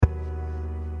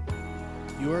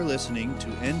You are listening to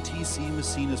NTC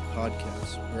Massena's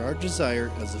podcast, where our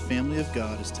desire as the family of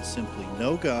God is to simply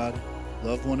know God,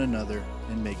 love one another,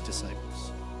 and make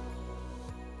disciples.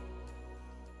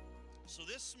 So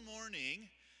this morning,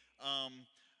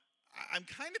 I'm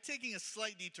kind of taking a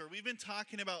slight detour. We've been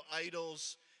talking about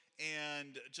idols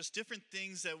and just different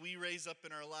things that we raise up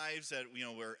in our lives that,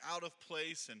 we're out of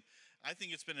place. And I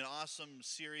think it's been an awesome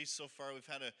series so far. We've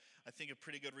had a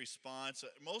pretty good response.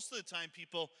 Most of the time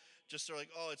people just are like,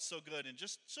 oh, it's so good. And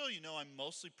just so you know, I'm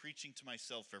mostly preaching to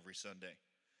myself every Sunday.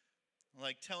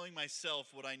 Like telling myself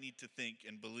what I need to think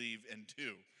and believe and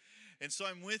do. And so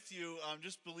I'm with you. I'm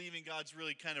just believing God's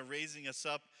really kind of raising us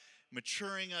up,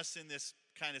 maturing us in this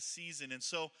kind of season. And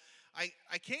so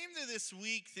I came to this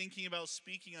week thinking about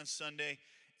speaking on Sunday,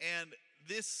 and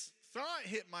this thought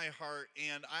hit my heart,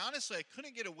 and I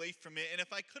couldn't get away from it. And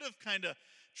if I could have kind of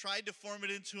tried to form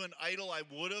it into an idol, I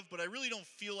would have, but I really don't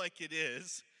feel like it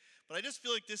is. But I just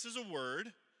feel like this is a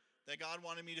word that God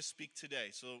wanted me to speak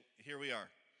today. So here we are.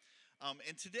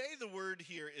 And today the word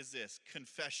here is this: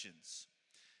 confessions.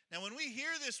 Now, when we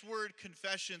hear this word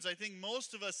confessions, I think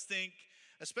most of us think,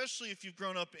 especially if you've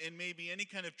grown up in maybe any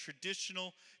kind of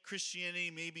traditional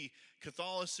Christianity, maybe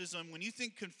Catholicism, when you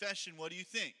think confession, what do you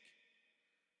think?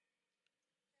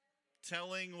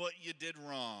 Telling what you did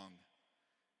wrong,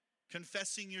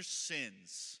 confessing your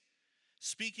sins,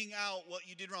 speaking out what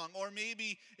you did wrong. Or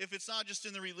maybe if it's not just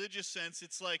in the religious sense,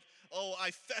 it's like, oh,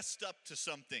 I fessed up to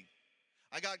something.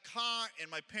 I got caught and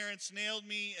my parents nailed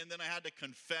me, and then I had to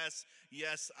confess,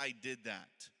 yes, I did that.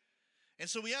 And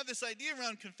so we have this idea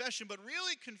around confession, but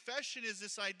really confession is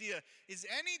this idea, is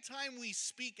anytime we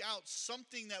speak out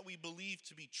something that we believe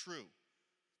to be true.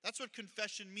 That's what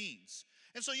confession means.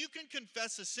 And so you can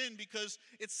confess a sin because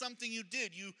it's something you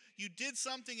did. You did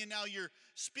something and now you're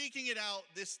speaking it out.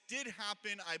 This did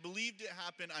happen. I believed it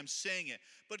happened. I'm saying it.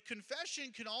 But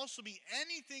confession can also be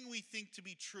anything we think to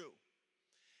be true.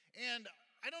 And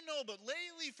I don't know, but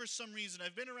lately for some reason,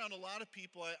 I've been around a lot of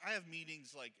people. I have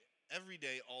meetings like every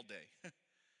day, all day.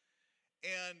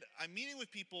 And I'm meeting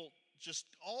with people just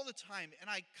all the time. And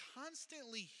I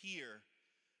constantly hear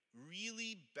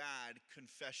really bad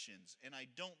confessions, and I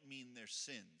don't mean their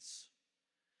sins.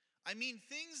 I mean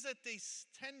things that they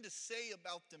tend to say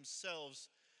about themselves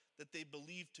that they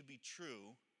believe to be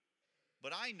true,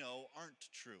 but I know aren't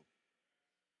true.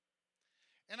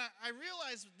 And I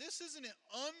realize this is an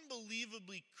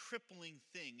unbelievably crippling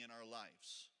thing in our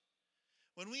lives.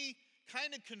 When we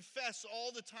kind of confess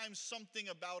all the time something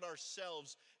about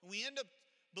ourselves, and we end up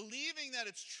believing that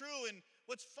it's true. And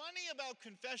what's funny about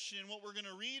confession and what we're going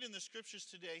to read in the scriptures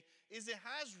today is it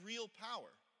has real power.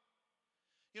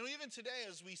 Even today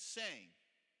as we singing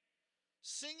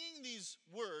these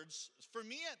words, for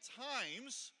me at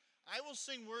times, I will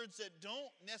sing words that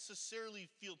don't necessarily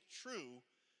feel true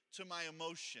to my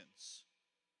emotions.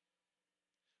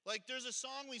 Like there's a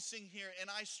song we sing here, and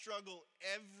I struggle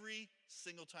every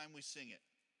single time we sing it.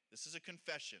 This is a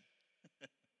confession.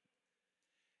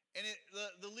 And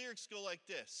the lyrics go like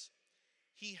this: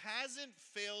 He hasn't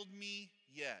failed me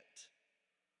yet.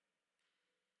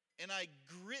 And I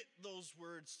grit those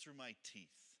words through my teeth.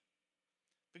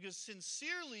 Because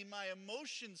sincerely, my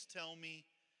emotions tell me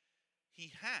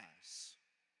he has.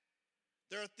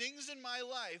 There are things in my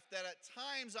life that at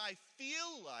times I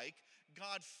feel like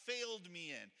God failed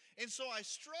me in. And so I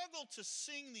struggle to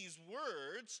sing these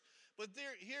words, but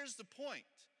here's the point.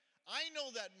 I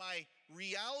know that my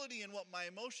reality and what my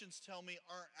emotions tell me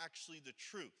aren't actually the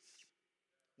truth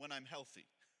when I'm healthy.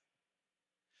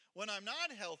 When I'm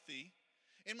not healthy,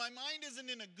 and my mind isn't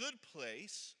in a good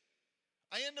place,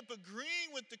 I end up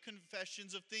agreeing with the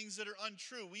confessions of things that are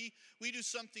untrue. We do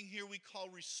something here we call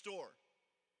restore.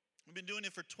 We've been doing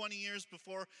it for 20 years.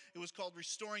 Before it was called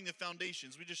Restoring the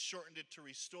Foundations. We just shortened it to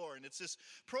Restore. And it's this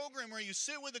program where you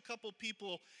sit with a couple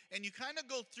people and you kind of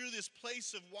go through this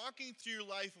place of walking through your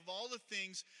life of all the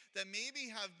things that maybe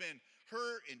have been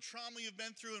hurt and trauma you've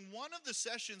been through. And one of the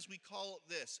sessions we call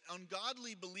this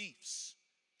ungodly beliefs.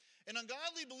 And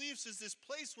ungodly beliefs is this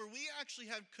place where we actually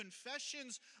have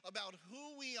confessions about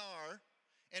who we are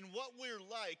and what we're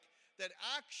like that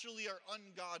actually are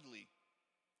ungodly.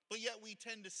 But yet we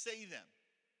tend to say them.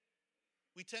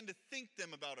 We tend to think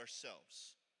them about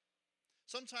ourselves.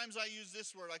 Sometimes I use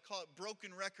this word, I call it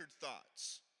broken record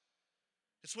thoughts.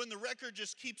 It's when the record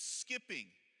just keeps skipping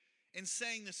and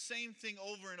saying the same thing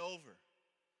over and over.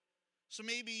 So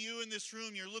maybe you in this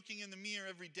room, you're looking in the mirror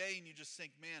every day and you just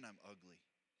think, man, I'm ugly.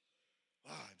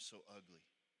 Oh, I'm so ugly.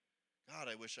 God,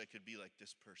 I wish I could be like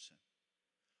this person.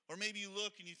 Or maybe you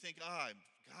look and you think,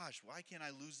 gosh, why can't I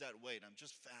lose that weight? I'm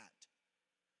just fat.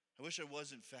 I wish I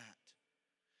wasn't fat.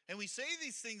 And we say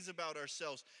these things about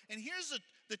ourselves. And here's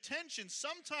the tension.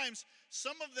 Sometimes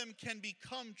some of them can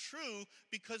become true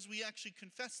because we actually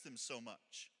confess them so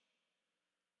much.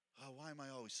 Oh, why am I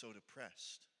always so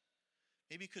depressed?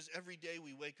 Maybe because every day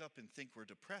we wake up and think we're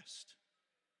depressed.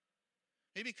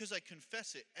 Maybe because I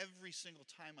confess it every single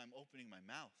time I'm opening my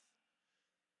mouth.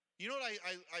 You know what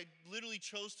I literally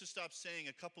chose to stop saying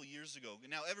a couple years ago?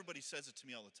 Now everybody says it to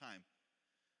me all the time.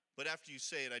 But after you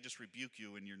say it, I just rebuke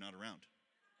you when you're not around.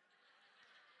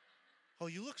 Oh,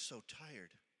 you look so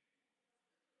tired.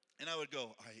 And I would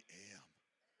go,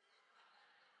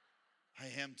 I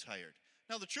am tired.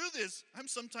 Now the truth is, I'm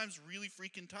sometimes really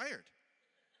freaking tired.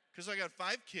 Because I got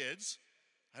 5 kids,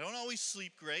 I don't always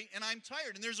sleep great, and I'm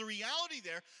tired. And there's a reality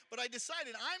there, but I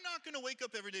decided I'm not going to wake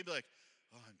up every day and be like,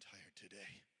 oh, I'm tired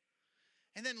today.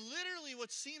 And then literally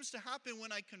what seems to happen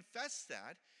when I confess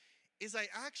that is I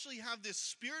actually have this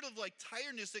spirit of like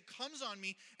tiredness that comes on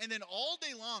me, and then all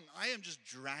day long I am just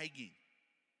dragging.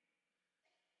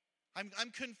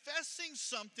 I'm confessing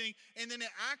something, and then it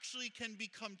actually can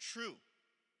become true.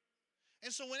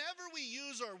 And so whenever we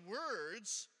use our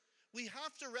words, we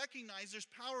have to recognize there's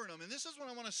power in them. And this is what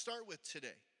I want to start with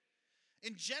today.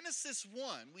 In Genesis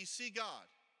 1, we see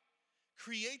God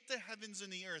create the heavens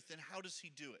and the earth. And how does he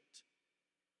do it?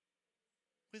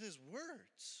 With his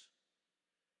words.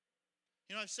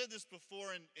 You know, I've said this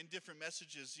before in different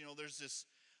messages. You know, there's this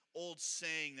old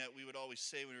saying that we would always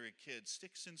say when we were kids: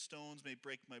 sticks and stones may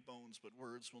break my bones, but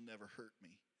words will never hurt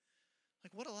me.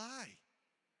 Like, what a lie.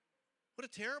 What a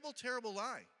terrible, terrible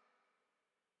lie.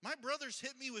 My brothers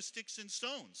hit me with sticks and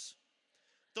stones.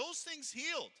 Those things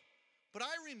healed. But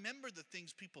I remember the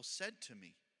things people said to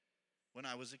me when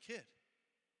I was a kid.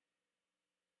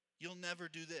 You'll never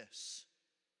do this.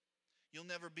 You'll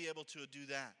never be able to do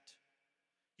that.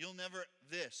 You'll never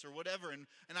this or whatever. And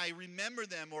I remember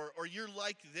them, or you're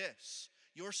like this.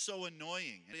 You're so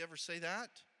annoying. Did you ever say that?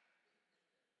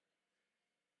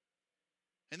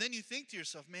 And then you think to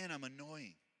yourself, man, I'm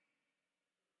annoying.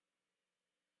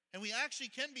 And we actually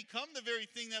can become the very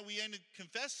thing that we end up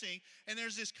confessing. And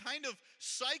there's this kind of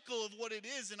cycle of what it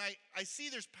is. And I see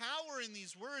there's power in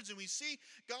these words. And we see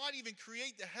God even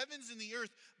create the heavens and the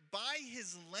earth by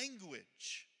his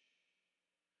language.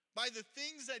 By the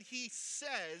things that he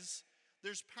says,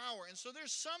 there's power. And so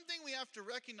there's something we have to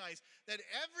recognize, that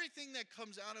everything that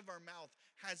comes out of our mouth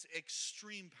has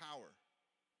extreme power.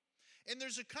 And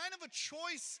there's a kind of a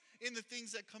choice in the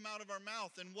things that come out of our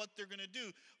mouth and what they're going to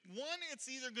do. One, it's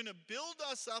either going to build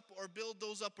us up or build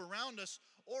those up around us,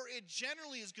 or it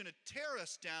generally is going to tear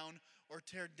us down or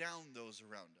tear down those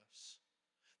around us.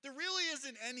 There really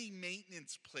isn't any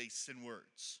maintenance place in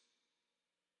words.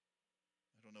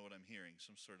 I don't know what I'm hearing,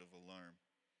 some sort of alarm.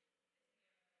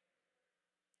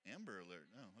 Amber alert.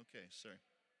 Oh, okay, sorry.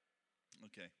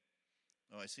 Okay.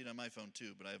 Oh, I see it on my phone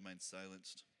too, but I have mine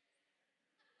silenced.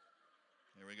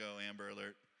 There we go, Amber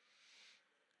alert.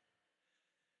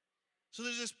 So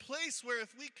there's this place where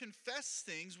if we confess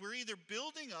things, we're either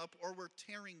building up or we're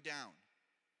tearing down.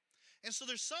 And so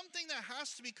there's something that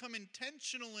has to become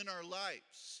intentional in our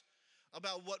lives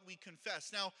about what we confess.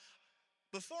 Now,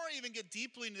 before I even get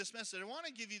deeply into this message, I want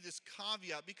to give you this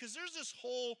caveat, because there's this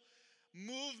whole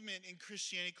movement in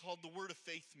Christianity called the Word of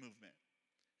Faith movement.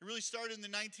 It really started in the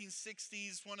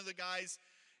 1960s. One of the guys,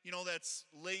 you know, that's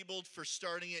labeled for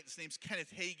starting it, his name's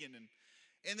Kenneth Hagin.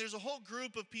 And there's a whole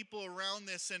group of people around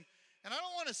this. And I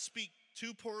don't want to speak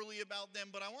too poorly about them,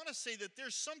 but I want to say that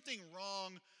there's something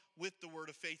wrong with the Word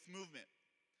of Faith movement.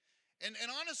 And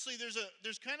honestly,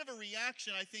 there's kind of a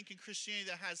reaction, I think, in Christianity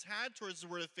that has had towards the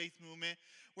Word of Faith movement,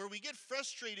 where we get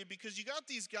frustrated because you got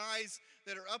these guys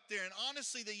that are up there, and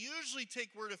honestly, they usually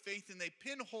take Word of Faith and they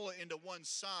pinhole it into one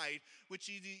side, which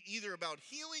is either about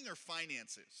healing or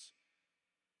finances,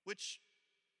 which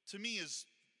to me is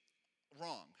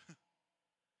wrong.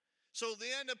 So they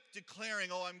end up declaring,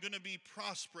 oh, I'm going to be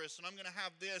prosperous and I'm going to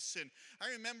have this. And I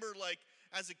remember, like,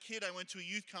 as a kid, I went to a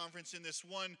youth conference, and this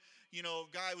one,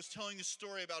 guy was telling a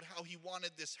story about how he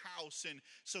wanted this house. And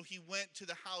so he went to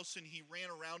the house and he ran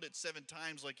around it 7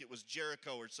 times like it was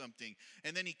Jericho or something.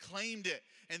 And then he claimed it,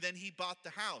 and then he bought the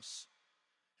house.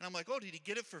 And I'm like, oh, did he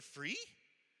get it for free?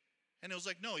 And it was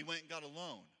like, no, he went and got a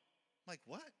loan. I'm like,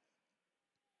 what?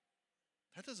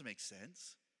 That doesn't make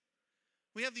sense.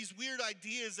 We have these weird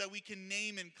ideas that we can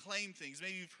name and claim things.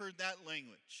 Maybe you've heard that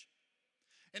language.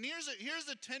 And here's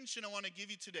the tension I want to give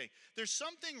you today. There's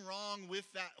something wrong with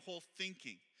that whole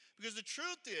thinking. Because the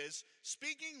truth is,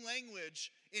 speaking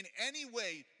language in any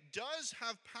way does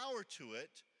have power to it,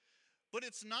 but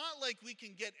it's not like we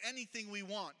can get anything we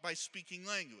want by speaking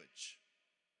language.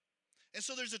 And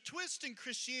so there's a twist in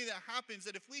Christianity that happens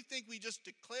that if we think we just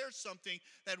declare something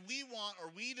that we want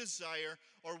or we desire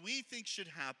or we think should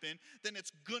happen, then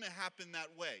it's going to happen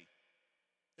that way.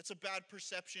 It's a bad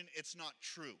perception. It's not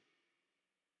true.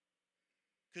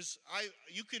 Because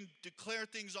you can declare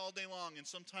things all day long and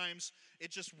sometimes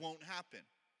it just won't happen.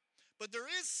 But there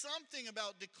is something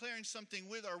about declaring something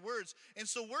with our words. And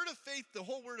so Word of Faith, the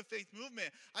whole Word of Faith movement,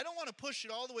 I don't want to push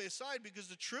it all the way aside because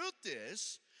the truth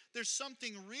is there's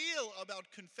something real about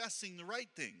confessing the right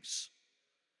things.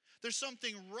 There's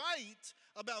something right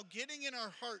about getting in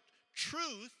our heart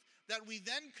truth that we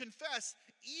then confess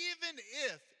even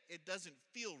if it doesn't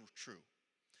feel true.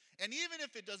 And even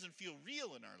if it doesn't feel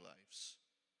real in our lives.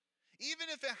 Even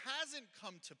if it hasn't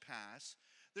come to pass,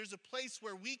 there's a place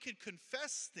where we could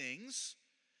confess things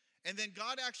and then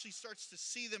God actually starts to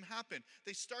see them happen.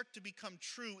 They start to become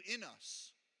true in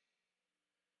us.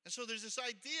 And so there's this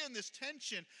idea and this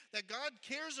tension that God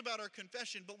cares about our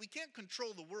confession, but we can't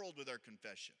control the world with our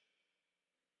confession.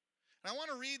 And I want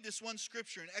to read this one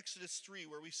scripture in Exodus 3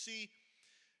 where we see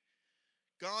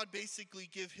God basically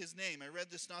give his name. I read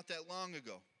this not that long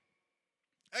ago.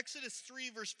 Exodus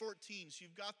 3 verse 14. So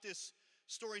you've got this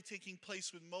story taking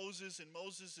place with Moses, and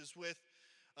Moses is with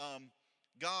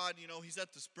God. You know, he's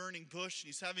at this burning bush and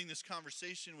he's having this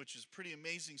conversation, which is a pretty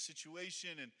amazing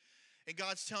situation. And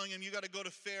God's telling him, you got to go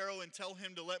to Pharaoh and tell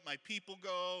him to let my people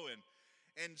go.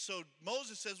 And so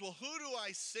Moses says, well, who do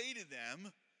I say to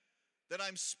them that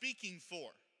I'm speaking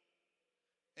for?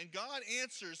 And God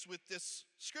answers with this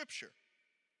scripture.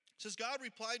 It says, God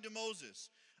replied to Moses,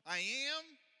 I am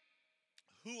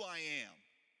who I am.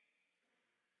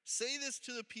 Say this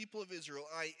to the people of Israel,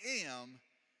 I am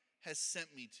has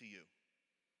sent me to you.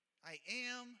 I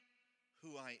am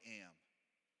who I am.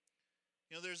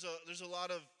 You know, there's a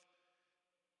lot of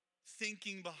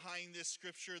thinking behind this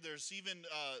scripture. There's even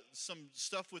some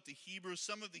stuff with the Hebrew.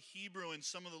 Some of the Hebrew and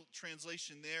some of the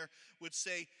translation there would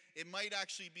say it might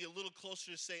actually be a little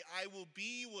closer to say, I will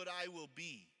be what I will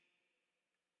be.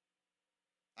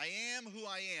 I am who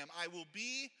I am. I will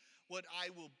be what I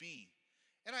will be.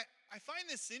 And I find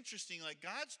this interesting, like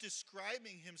God's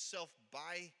describing himself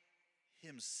by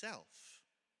himself.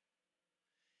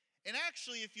 And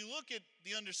actually, if you look at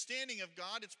the understanding of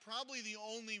God, it's probably the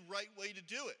only right way to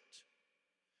do it.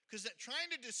 Because trying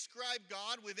to describe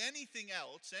God with anything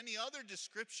else, any other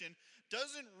description,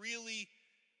 doesn't really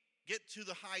get to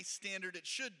the high standard it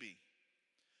should be.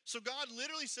 So God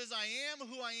literally says, I am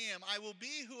who I am. I will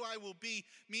be who I will be,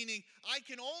 meaning I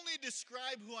can only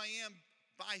describe who I am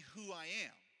by who I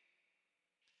am.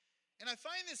 And I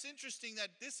find this interesting that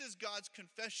this is God's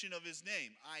confession of his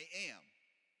name, I am.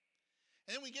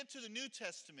 And then we get to the New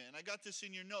Testament, and I got this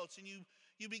in your notes, and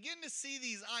you begin to see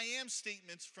these I am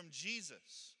statements from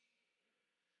Jesus.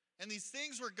 And these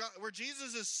things where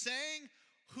Jesus is saying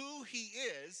who he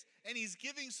is, and he's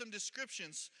giving some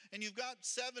descriptions. And you've got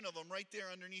 7 of them right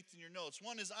there underneath in your notes.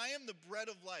 One is, I am the bread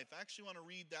of life. I actually want to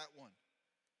read that one.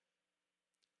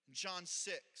 John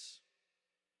 6.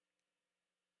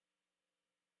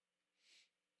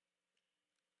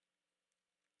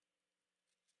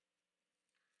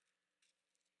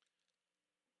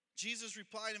 Jesus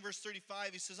replied in verse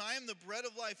 35, he says, I am the bread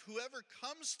of life. Whoever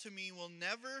comes to me will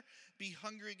never be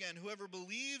hungry again. Whoever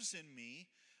believes in me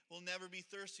will never be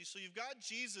thirsty. So you've got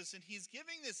Jesus, and he's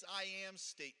giving this I am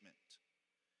statement.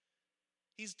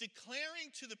 He's declaring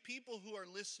to the people who are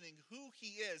listening who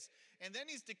he is, and then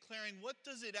he's declaring what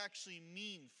does it actually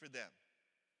mean for them.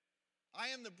 I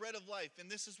am the bread of life, and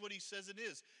this is what he says it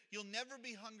is. You'll never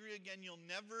be hungry again. You'll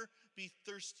never be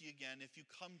thirsty again if you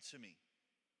come to me.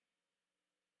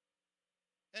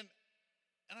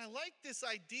 And I like this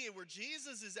idea where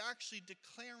Jesus is actually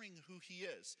declaring who he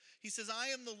is. He says, I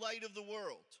am the light of the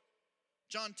world.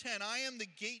 John 10, I am the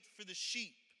gate for the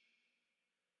sheep.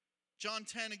 John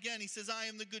 10 again, he says, I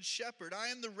am the good shepherd. I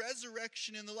am the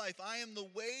resurrection and the life. I am the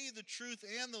way, the truth,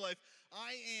 and the life.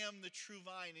 I am the true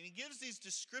vine. And he gives these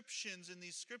descriptions in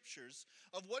these scriptures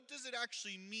of what does it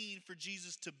actually mean for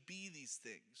Jesus to be these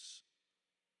things.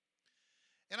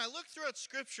 And I looked throughout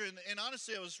scripture, and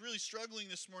honestly, I was really struggling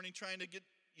this morning trying to get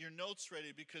your notes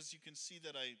ready because you can see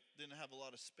that I didn't have a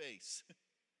lot of space.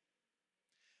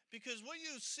 Because what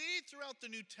you see throughout the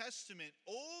New Testament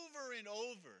over and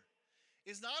over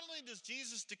is not only does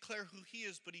Jesus declare who he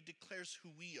is, but he declares who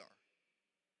we are.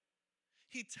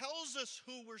 He tells us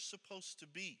who we're supposed to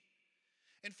be.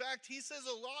 In fact, he says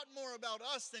a lot more about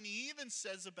us than he even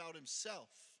says about himself.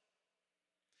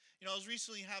 You know, I was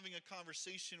recently having a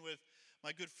conversation with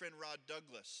my good friend Rod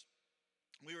Douglas.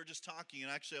 We were just talking,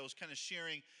 and actually I was kind of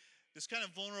sharing this kind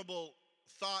of vulnerable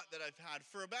thought that I've had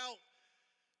for about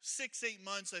 6-8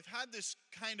 months, I've had this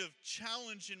kind of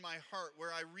challenge in my heart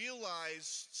where I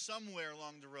realized somewhere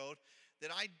along the road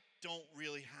that I don't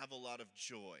really have a lot of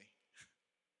joy.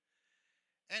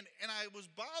 And I was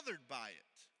bothered by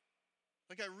it.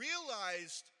 Like, I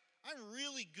realized I'm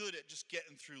really good at just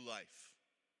getting through life.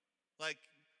 Like,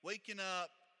 waking up,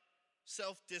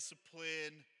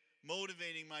 self-discipline,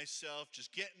 motivating myself,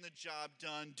 just getting the job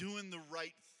done, doing the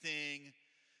right thing,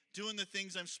 doing the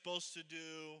things I'm supposed to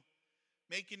do,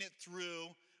 making it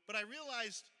through. But I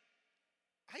realized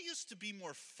I used to be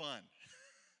more fun.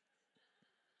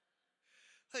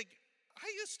 Like,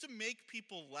 I used to make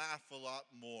people laugh a lot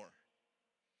more.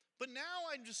 But now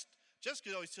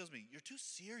Jessica always tells me, you're too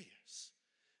serious.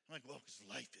 I'm like, well, because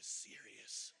life is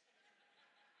serious.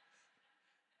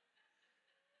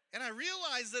 And I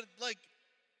realized that, like,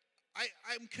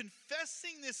 I'm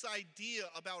confessing this idea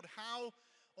about how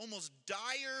almost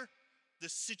dire the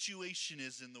situation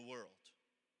is in the world,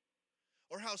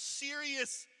 or how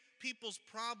serious people's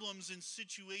problems and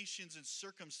situations and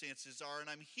circumstances are. And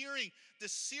I'm hearing the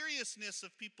seriousness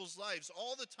of people's lives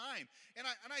all the time. And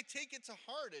I take it to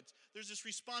heart. There's this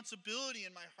responsibility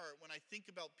in my heart when I think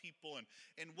about people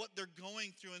and what they're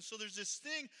going through. And so there's this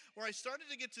thing where I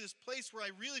started to get to this place where I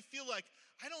really feel like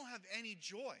I don't have any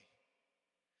joy.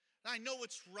 And I know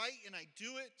it's right and I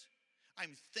do it.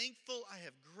 I'm thankful. I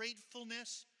have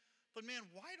gratefulness. But man,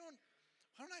 why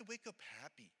don't I wake up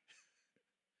happy?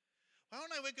 Why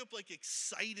don't I wake up like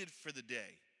excited for the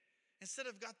day? Instead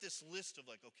of got this list of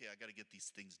like, okay, I got to get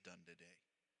these things done today.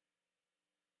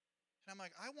 And I'm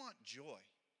like, I want joy.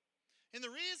 And the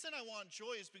reason I want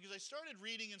joy is because I started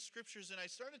reading in scriptures and I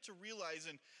started to realize,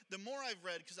 and the more I've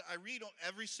read, because I read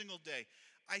every single day,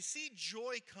 I see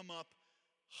joy come up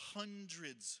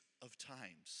hundreds of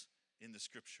times in the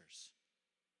scriptures.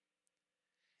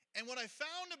 And what I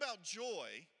found about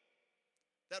joy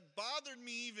that bothered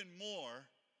me even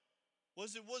more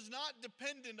was it was not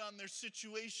dependent on their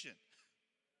situation.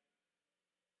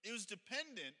 It was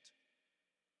dependent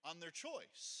on their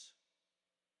choice.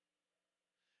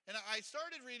 And I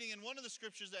started reading, and one of the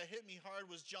scriptures that hit me hard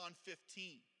was John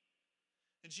 15.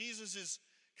 And Jesus is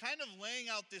kind of laying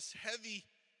out this heavy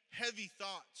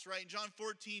thoughts, right? In John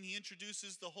 14, he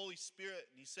introduces the Holy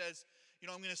Spirit, and he says,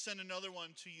 I'm going to send another one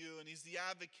to you, and he's the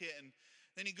advocate. And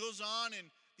then he goes on in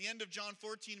the end of John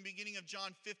 14 and beginning of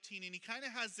John 15, and he kind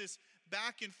of has this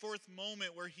back and forth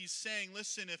moment where he's saying,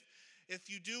 listen, if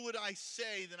you do what I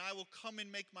say, then I will come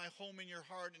and make my home in your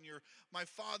heart, and my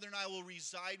Father and I will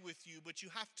reside with you, but you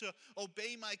have to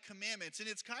obey my commandments. And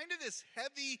it's kind of this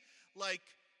heavy, like,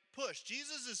 push. This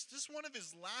is one of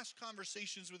his last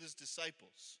conversations with his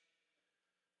disciples,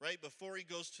 right, before he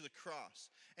goes to the cross.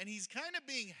 And he's kind of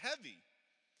being heavy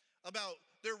about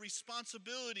their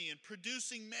responsibility in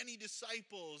producing many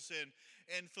disciples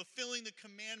and fulfilling the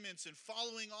commandments and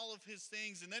following all of his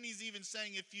things. And then he's even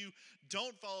saying, if you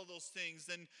don't follow those things,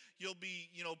 then you'll be,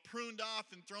 pruned off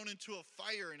and thrown into a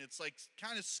fire. And it's like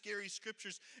kind of scary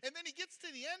scriptures. And then he gets to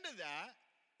the end of that,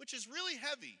 which is really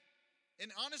heavy.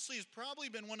 And honestly, has probably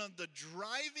been one of the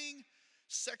driving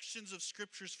sections of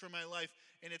scriptures for my life.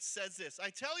 And it says this, I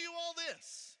tell you all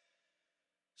this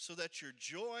so that your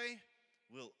joy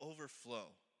will overflow.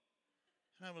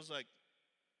 And I was like,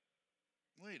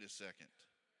 wait a second.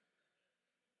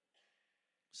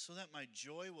 So that my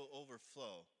joy will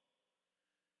overflow.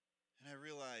 And I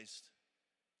realized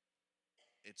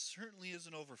it certainly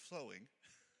isn't overflowing.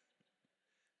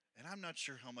 And I'm not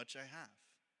sure how much I have.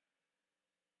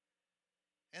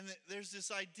 And there's this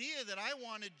idea that I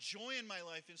wanted joy in my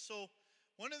life. And so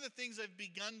one of the things I've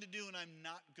begun to do, and I'm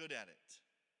not good at it,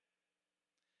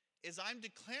 is I'm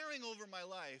declaring over my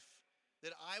life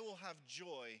that I will have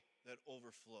joy that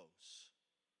overflows.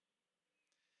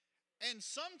 And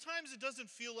sometimes it doesn't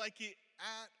feel like it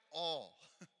at all.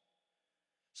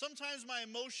 Sometimes my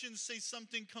emotions say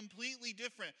something completely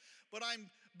different. But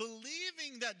I'm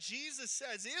believing that Jesus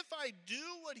says, if I do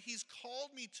what he's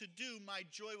called me to do, my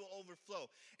joy will overflow.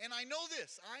 And I know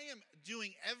this, I am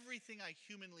doing everything I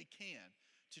humanly can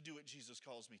to do what Jesus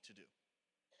calls me to do.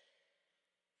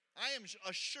 I am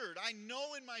assured, I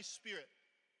know in my spirit,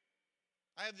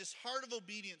 I have this heart of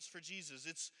obedience for Jesus.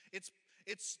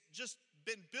 It's just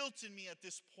been built in me at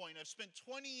this point. I've spent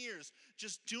 20 years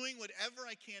just doing whatever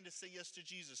I can to say yes to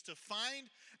Jesus, to find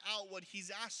out what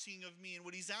he's asking of me and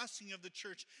what he's asking of the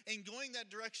church and going that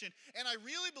direction. And I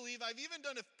really believe I've even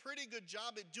done a pretty good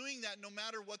job at doing that no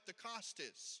matter what the cost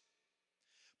is.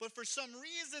 But for some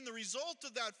reason, the result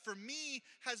of that for me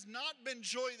has not been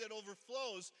joy that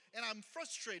overflows, and I'm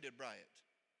frustrated by it.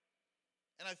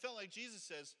 And I felt like Jesus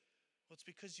says, well, it's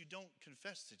because you don't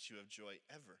confess that you have joy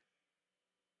ever.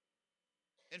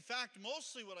 In fact,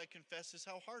 mostly what I confess is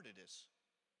how hard it is.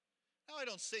 Now, I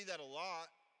don't say that a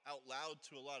lot out loud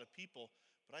to a lot of people,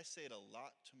 but I say it a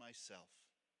lot to myself.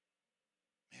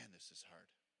 Man, this is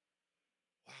hard.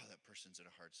 Wow, that person's in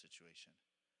a hard situation.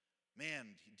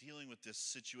 Man, dealing with this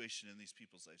situation in these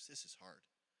people's lives, this is hard.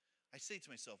 I say it to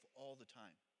myself all the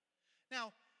time.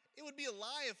 Now, it would be a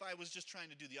lie if I was just trying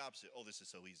to do the opposite. Oh, this is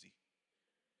so easy.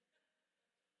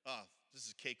 Oh, this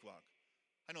is a cakewalk.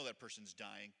 I know that person's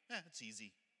dying. It's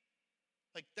easy.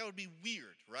 Like, that would be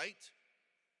weird, right?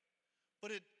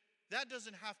 But that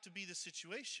doesn't have to be the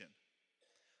situation.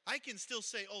 I can still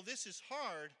say, oh, this is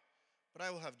hard, but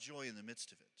I will have joy in the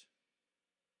midst of it.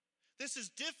 This is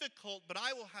difficult, but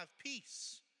I will have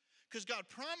peace, because God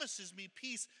promises me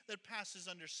peace that passes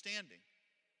understanding.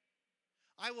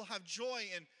 I will have joy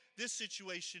in this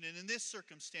situation and in this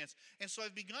circumstance. And so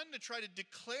I've begun to try to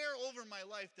declare over my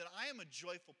life that I am a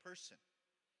joyful person.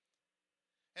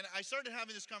 And I started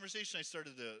having this conversation. I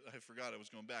forgot I was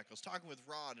going back. I was talking with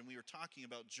Rod, and we were talking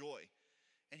about joy.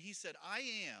 And he said, I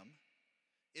am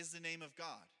is the name of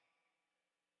God.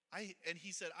 And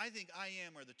he said, I think I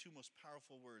am are the two most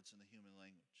powerful words in the human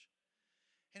language.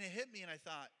 And it hit me, and I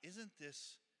thought, isn't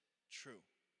this true?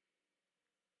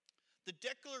 The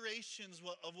declarations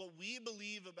of what we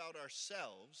believe about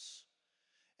ourselves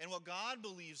and what God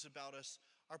believes about us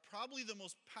are probably the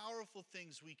most powerful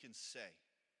things we can say.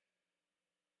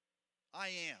 I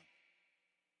am.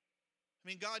 I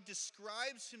mean, God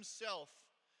describes himself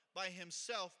by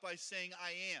saying,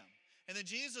 I am. And then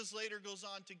Jesus later goes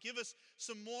on to give us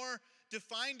some more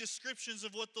defined descriptions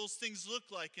of what those things look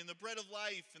like, in the bread of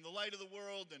life and the light of the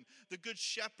world and the good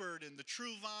shepherd and the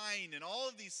true vine and all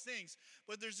of these things.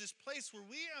 But there's this place where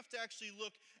we have to actually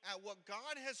look at what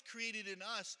God has created in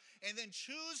us and then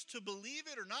choose to believe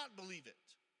it or not believe it.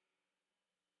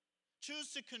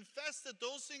 Choose to confess that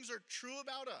those things are true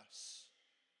about us,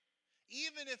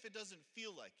 even if it doesn't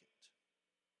feel like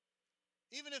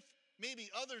it. Even if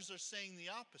maybe others are saying the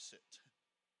opposite.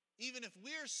 Even if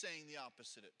we're saying the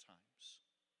opposite at times.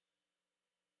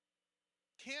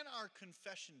 Can our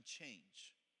confession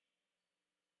change?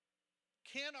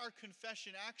 Can our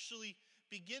confession actually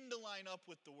begin to line up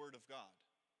with the Word of God?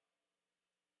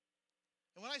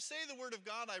 And when I say the Word of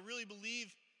God, I really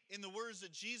believe in the words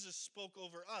that Jesus spoke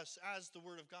over us as the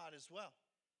Word of God as well.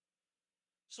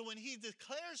 So when he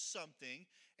declares something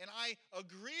and I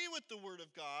agree with the Word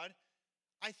of God,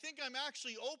 I think I'm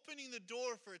actually opening the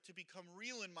door for it to become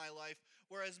real in my life,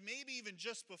 whereas maybe even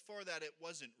just before that it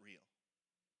wasn't real.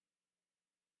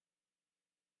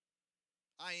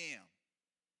 I am.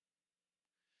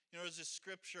 You know, there's this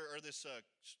scripture, or this,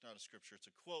 not a scripture, it's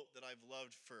a quote that I've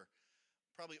loved for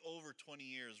probably over 20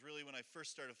 years. Really, when I first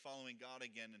started following God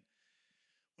again, and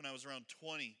when I was around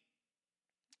 20,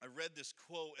 I read this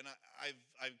quote, and I've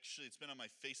actually, it's been on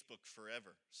my Facebook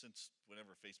forever, since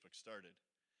whenever Facebook started.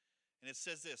 And it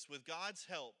says this: with God's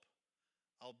help,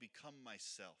 I'll become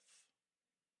myself.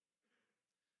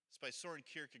 It's by Soren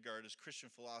Kierkegaard, a Christian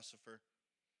philosopher.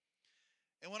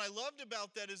 And what I loved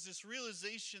about that is this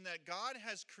realization that God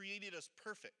has created us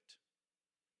perfect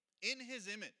in his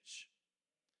image.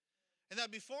 And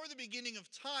that before the beginning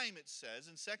of time, it says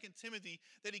in 2 Timothy,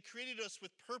 that he created us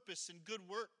with purpose and good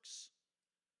works.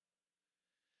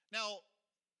 Now,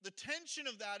 the tension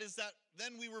of that is that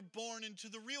then we were born into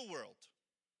the real world.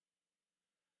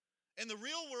 And the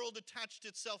real world attached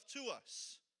itself to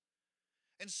us.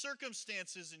 And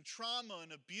circumstances and trauma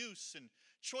and abuse and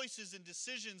choices and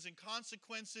decisions and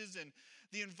consequences and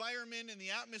the environment and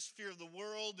the atmosphere of the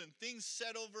world and things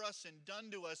said over us and done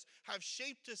to us have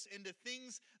shaped us into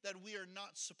things that we are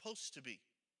not supposed to be.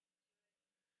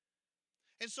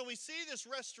 And so we see this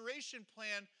restoration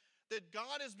plan that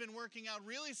God has been working out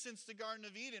really since the Garden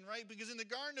of Eden, right? Because in the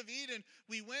Garden of Eden,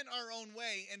 we went our own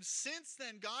way. And since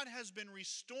then, God has been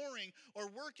restoring or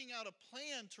working out a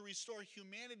plan to restore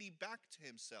humanity back to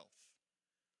himself.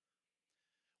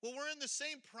 Well, we're in the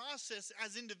same process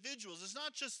as individuals. It's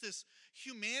not just this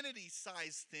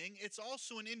humanity-sized thing. It's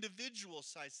also an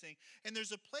individual-sized thing. And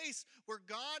there's a place where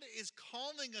God is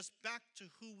calling us back to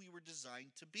who we were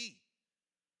designed to be.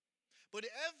 But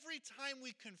every time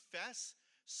we confess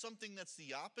something that's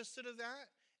the opposite of that,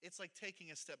 it's like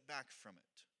taking a step back from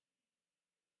it.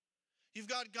 You've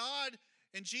got God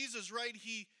and Jesus, right?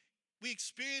 We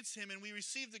experience him and we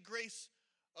receive the grace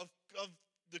of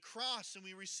the cross, and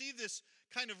we receive this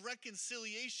kind of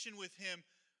reconciliation with him.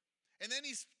 And then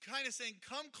he's kind of saying,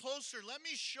 come closer, let me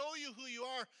show you who you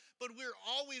are. But we're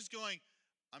always going,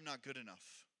 I'm not good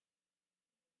enough.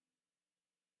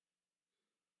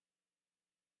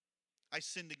 I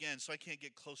sinned again, so I can't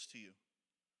get close to you.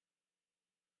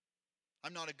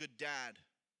 I'm not a good dad.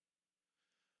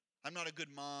 I'm not a good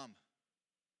mom.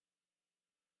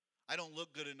 I don't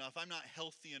look good enough. I'm not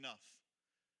healthy enough.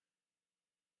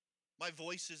 My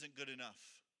voice isn't good enough.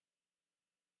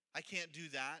 I can't do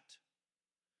that.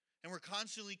 And we're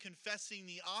constantly confessing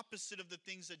the opposite of the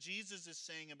things that Jesus is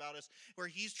saying about us, where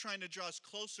he's trying to draw us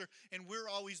closer, and we're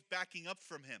always backing up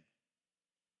from him.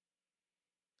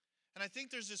 And I think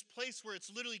there's this place where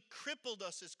it's literally crippled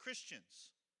us as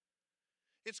Christians.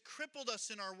 It's crippled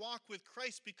us in our walk with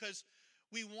Christ because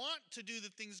we want to do the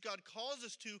things God calls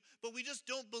us to, but we just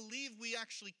don't believe we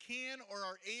actually can or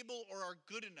are able or are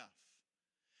good enough.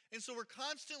 And so we're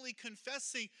constantly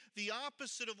confessing the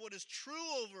opposite of what is true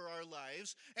over our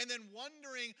lives and then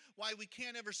wondering why we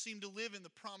can't ever seem to live in the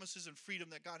promises and freedom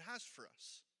that God has for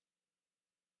us.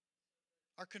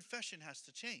 Our confession has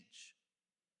to change.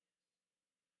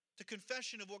 The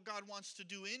confession of what God wants to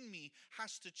do in me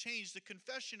has to change. The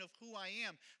confession of who I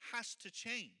am has to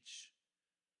change.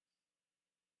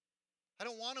 I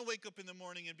don't want to wake up in the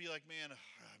morning and be like, man,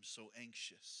 I'm so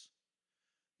anxious.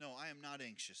 No, I am not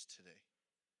anxious today.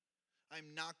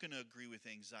 I'm not going to agree with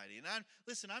anxiety. And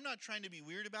I'm not trying to be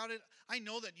weird about it. I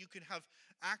know that you can have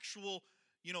actual,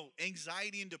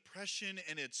 anxiety and depression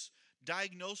and it's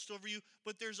diagnosed over you,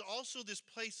 but there's also this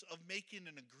place of making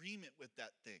an agreement with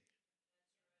that thing.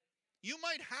 You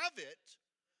might have it,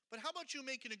 but how about you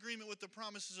make an agreement with the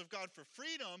promises of God for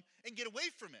freedom and get away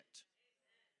from it?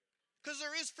 Because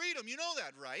there is freedom. You know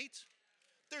that, right?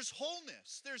 There's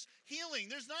wholeness. There's healing.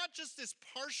 There's not just this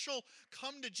partial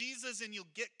come to Jesus and you'll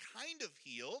get kind of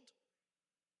healed.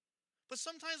 But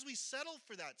sometimes we settle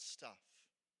for that stuff.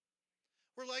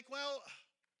 We're like, well,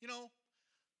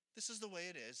 this is the way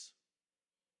it is.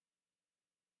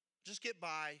 Just get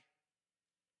by.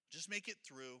 Just make it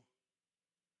through.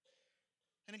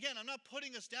 And again, I'm not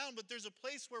putting us down, but there's a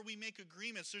place where we make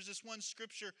agreements. There's this one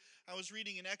scripture I was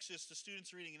reading in Exodus. The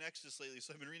students are reading in Exodus lately,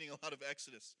 so I've been reading a lot of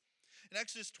Exodus. In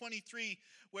Exodus 23,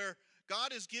 where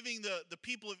God is giving the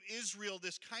people of Israel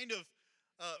this kind of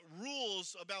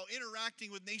rules about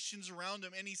interacting with nations around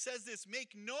them. And he says this,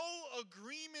 make no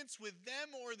agreements with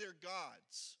them or their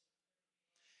gods.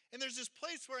 And there's this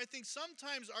place where I think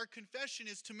sometimes our confession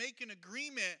is to make an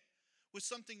agreement with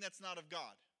something that's not of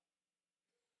God.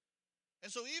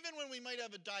 And so even when we might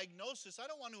have a diagnosis, I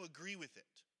don't want to agree with it.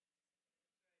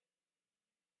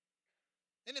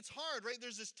 And it's hard, right?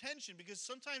 There's this tension because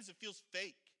sometimes it feels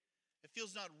fake. It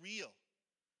feels not real.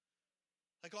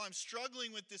 Like, I'm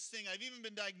struggling with this thing. I've even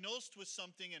been diagnosed with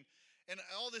something and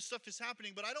all this stuff is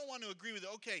happening, but I don't want to agree with it.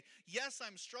 Okay, yes,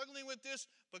 I'm struggling with this,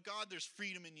 but God, there's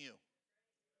freedom in you.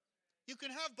 You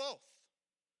can have both.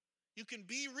 You can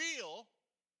be real,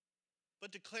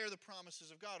 but declare the promises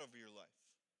of God over your life.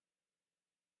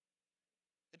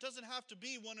 It doesn't have to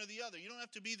be one or the other. You don't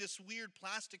have to be this weird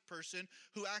plastic person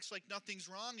who acts like nothing's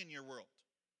wrong in your world.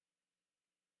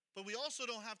 But we also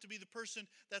don't have to be the person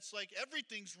that's like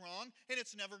everything's wrong and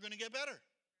it's never going to get better.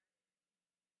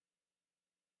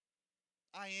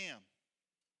 I am.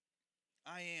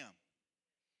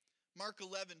 Mark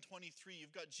 11:23,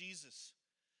 you've got Jesus.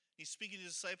 He's speaking to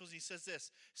his disciples and he says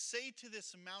this, say to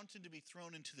this mountain to be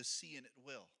thrown into the sea and it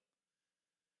will.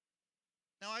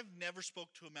 Now, I've never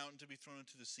spoke to a mountain to be thrown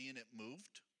into the sea and it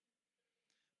moved.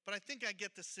 But I think I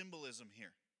get the symbolism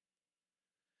here.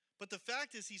 But the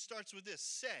fact is, he starts with this,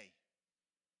 say.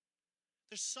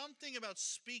 There's something about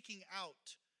speaking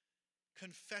out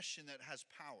confession that has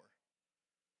power.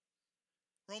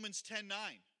 Romans 10:9,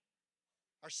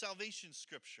 our salvation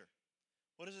scripture.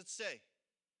 What does it say?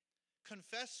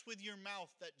 Confess with your mouth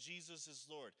that Jesus is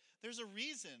Lord. There's a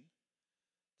reason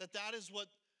that is what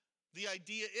the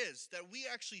idea is, that we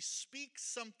actually speak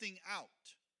something out.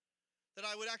 That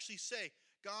I would actually say,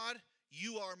 God,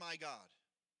 you are my God.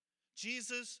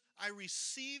 Jesus, I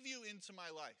receive you into my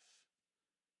life.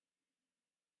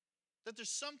 That there's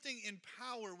something in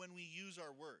power when we use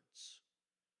our words.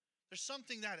 There's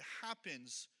something that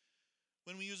happens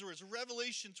when we use our words.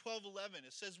 Revelation 12:11,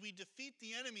 it says we defeat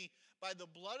the enemy by the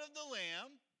blood of the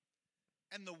Lamb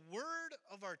and the word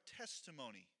of our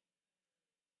testimony.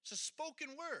 It's a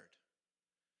spoken word.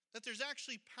 That there's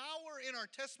actually power in our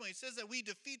testimony. It says that we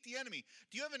defeat the enemy.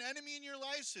 Do you have an enemy in your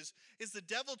life? Is the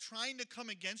devil trying to come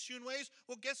against you in ways?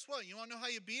 Well, guess what? You want to know how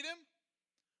you beat him?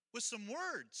 With some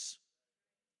words.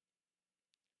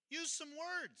 Use some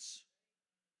words.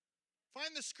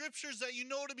 Find the scriptures that you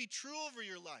know to be true over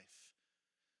your life.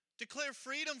 Declare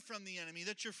freedom from the enemy,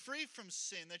 that you're free from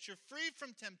sin, that you're free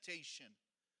from temptation.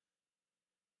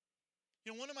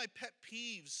 One of my pet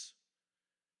peeves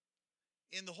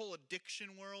in the whole addiction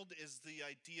world is the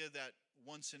idea that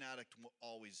once an addict,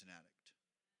 always an addict.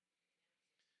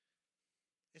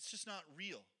 It's just not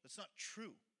real. It's not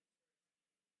true.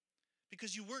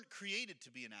 Because you weren't created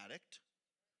to be an addict.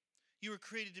 You were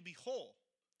created to be whole.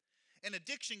 And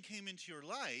addiction came into your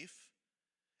life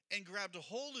and grabbed a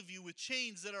hold of you with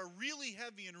chains that are really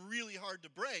heavy and really hard to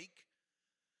break,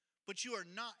 but you are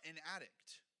not an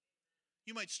addict.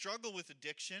 You might struggle with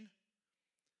addiction.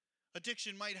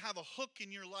 Addiction might have a hook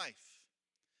in your life.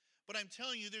 But I'm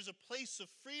telling you, there's a place of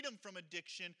freedom from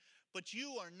addiction, but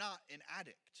you are not an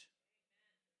addict.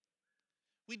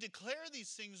 We declare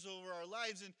these things over our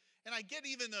lives, and I get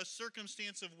even the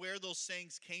circumstance of where those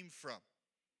sayings came from.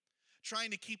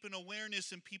 Trying to keep an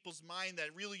awareness in people's mind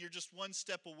that really you're just one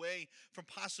step away from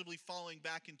possibly falling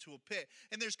back into a pit.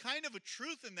 And there's kind of a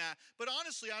truth in that, but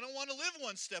honestly, I don't want to live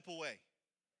one step away.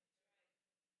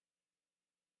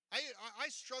 I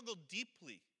struggled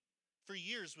deeply for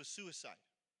years with suicide.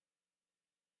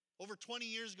 Over 20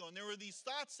 years ago, and there were these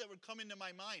thoughts that would come into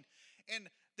my mind, and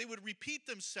they would repeat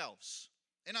themselves,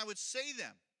 and I would say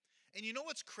them. And you know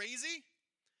what's crazy?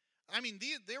 I mean,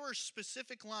 there were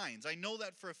specific lines, I know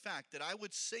that for a fact, that I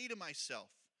would say to myself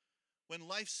when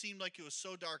life seemed like it was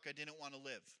so dark I didn't want to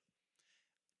live.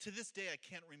 To this day, I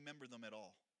can't remember them at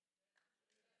all.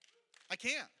 I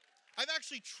can't. I've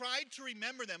actually tried to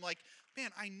remember them. Like, man,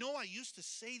 I know I used to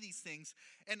say these things,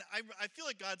 and I feel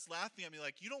like God's laughing at me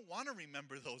like, you don't want to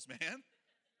remember those, man.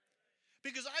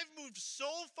 Because I've moved so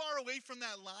far away from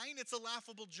that line, it's a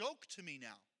laughable joke to me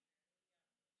now.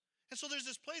 And so there's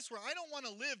this place where I don't want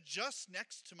to live just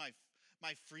next to my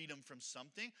freedom from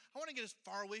something. I want to get as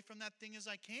far away from that thing as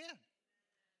I can.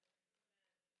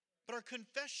 But our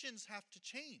confessions have to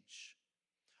change.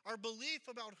 Our belief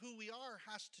about who we are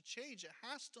has to change. It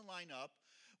has to line up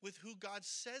with who God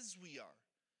says we are.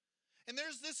 And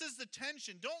this is the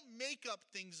tension. Don't make up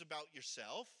things about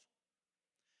yourself.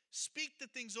 Speak the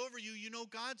things over you know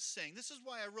God's saying. This is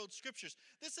why I wrote scriptures.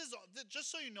 This is, just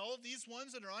so you know, these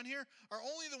ones that are on here are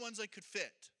only the ones I could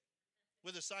fit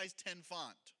with a size 10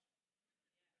 font.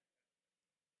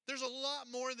 There's a lot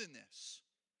more than this.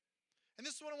 And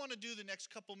this is what I want to do the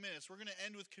next couple minutes. We're going to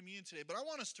end with communion today, but I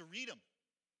want us to read them.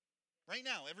 Right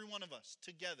now, every one of us,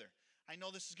 together. I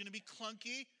know this is going to be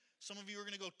clunky. Some of you are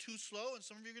going to go too slow, and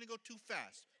some of you are going to go too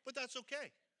fast. But that's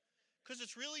okay. Because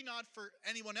it's really not for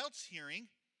anyone else hearing.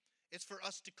 It's for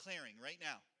us declaring right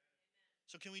now.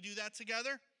 So can we do that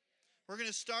together? We're going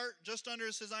to start just under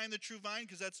it says, I am the true vine,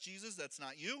 because that's Jesus. That's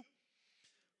not you.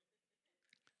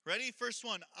 Ready? First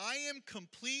one. I am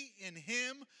complete in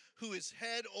him who is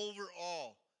head over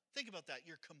all. Think about that.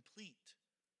 You're complete.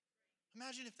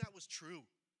 Imagine if that was true.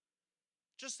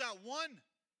 Just that one.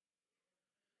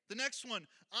 The next one,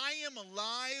 I am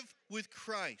alive with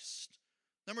Christ.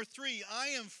 Number 3, I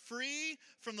am free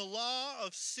from the law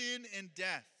of sin and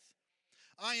death.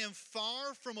 I am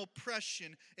far from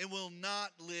oppression and will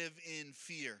not live in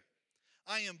fear.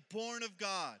 I am born of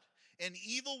God, and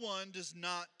evil one does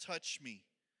not touch me.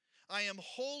 I am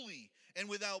holy and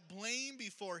without blame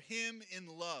before him in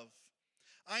love.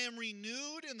 I am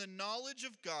renewed in the knowledge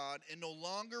of God and no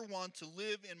longer want to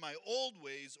live in my old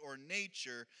ways or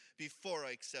nature before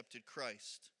I accepted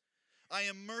Christ. I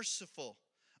am merciful.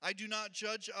 I do not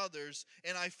judge others,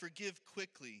 and I forgive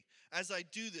quickly. As I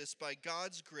do this by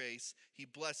God's grace, he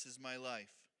blesses my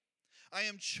life. I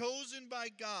am chosen by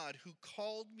God who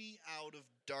called me out of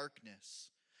darkness.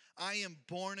 I am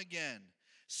born again,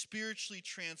 spiritually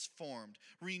transformed,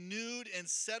 renewed, and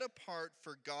set apart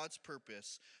for God's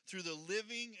purpose through the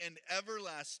living and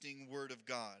everlasting Word of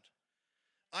God.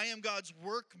 I am God's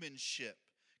workmanship,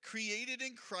 created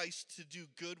in Christ to do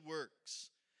good works.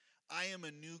 I am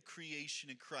a new creation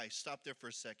in Christ. Stop there for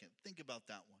a second. Think about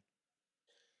that one.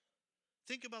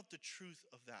 Think about the truth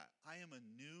of that. I am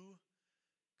a new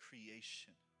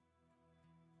creation.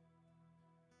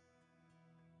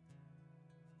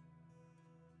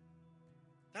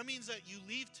 That means that you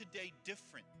leave today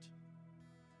different.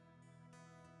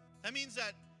 That means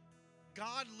that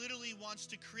God literally wants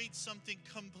to create something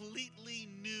completely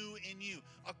new in you,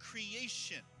 a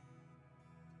creation.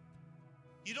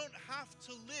 You don't have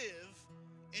to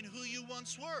live in who you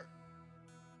once were.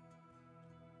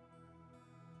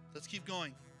 Let's keep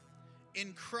going.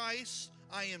 In Christ,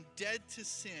 I am dead to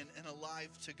sin and alive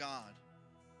to God.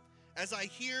 As I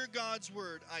hear God's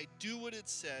word, I do what it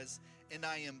says, and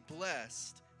I am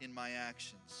blessed in my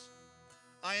actions.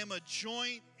 I am a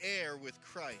joint heir with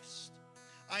Christ.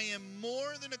 I am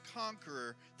more than a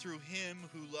conqueror through him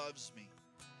who loves me.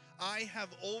 I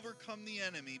have overcome the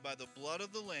enemy by the blood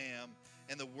of the Lamb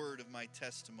and the word of my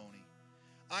testimony.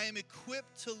 I am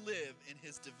equipped to live in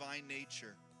his divine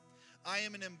nature. I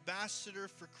am an ambassador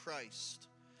for Christ.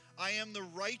 I am the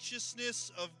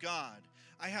righteousness of God.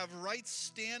 I have right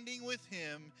standing with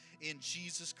him in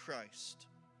Jesus Christ.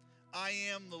 I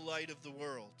am the light of the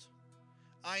world.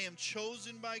 I am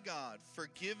chosen by God,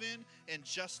 forgiven and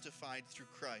justified through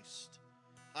Christ.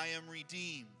 I am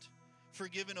redeemed,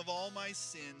 forgiven of all my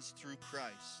sins through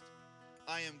Christ.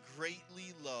 I am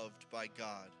greatly loved by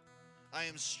God. I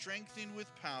am strengthened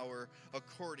with power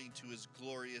according to his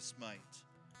glorious might.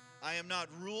 I am not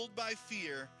ruled by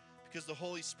fear because the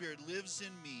Holy Spirit lives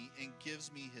in me and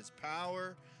gives me his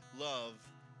power, love,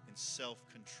 and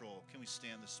self-control. Can we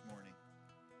stand this morning?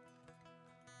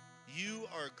 You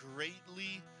are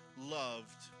greatly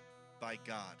loved by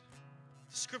God.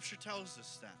 The scripture tells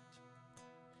us that.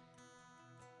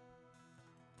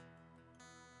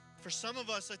 For some of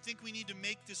us, I think we need to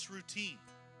make this routine.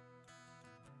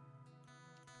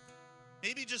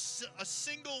 Maybe just a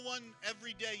single one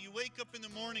every day. You wake up in the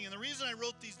morning, and the reason I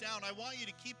wrote these down, I want you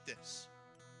to keep this.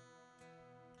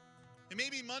 And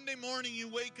maybe Monday morning you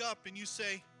wake up and you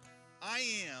say, I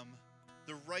am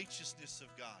the righteousness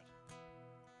of God.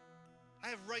 I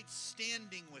have right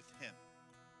standing with him.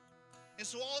 And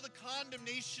so all the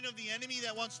condemnation of the enemy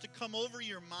that wants to come over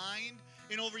your mind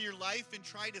and over your life and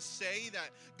try to say that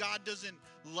God doesn't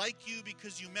like you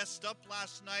because you messed up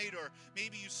last night, or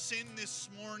maybe you sinned this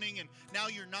morning and now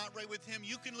you're not right with him,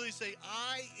 you can literally say,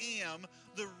 I am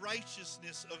the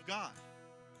righteousness of God.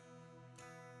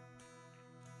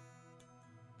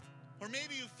 Or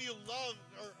maybe you feel loved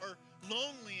or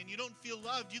lonely and you don't feel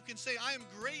loved. You can say, I am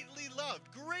greatly loved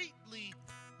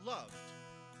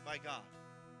by God.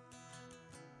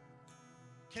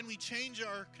 Can we change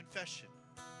our confession?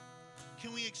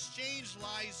 Can we exchange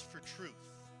lies for truth?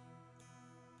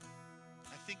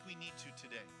 I think we need to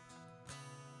today.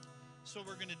 So what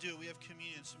we're going to do, we have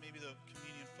communion, so maybe the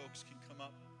communion folks can come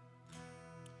up.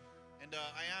 And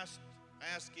I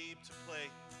asked Gabe to play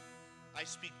I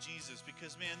Speak Jesus,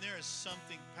 because, man, there is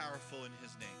something powerful in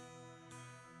his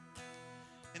name.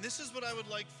 And this is what I would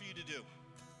like for you to do.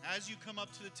 As you come up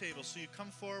to the table, so you come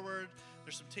forward,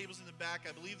 there's some tables in the back.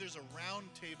 I believe there's a round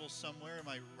table somewhere. Am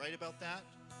I right about that?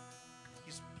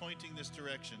 He's pointing this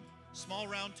direction. Small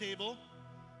round table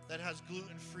that has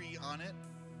gluten-free on it.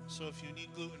 So if you need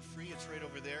gluten-free, it's right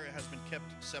over there. It has been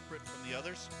kept separate from the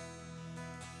others.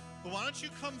 But why don't you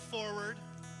come forward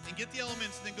and get the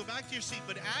elements and then go back to your seat.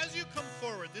 But as you come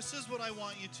forward, this is what I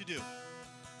want you to do.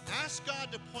 Ask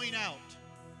God to point out,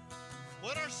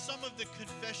 what are some of the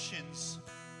confessions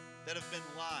that have been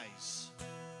lies?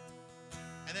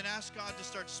 And then ask God to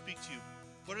start to speak to you.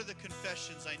 What are the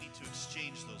confessions I need to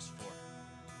exchange those for?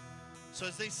 So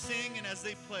as they sing and as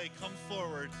they play, come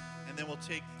forward, and then we'll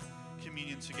take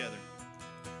communion together.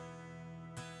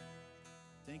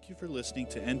 Thank you for listening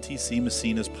to NTC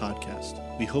Massena's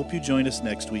podcast. We hope you join us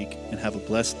next week and have a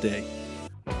blessed day.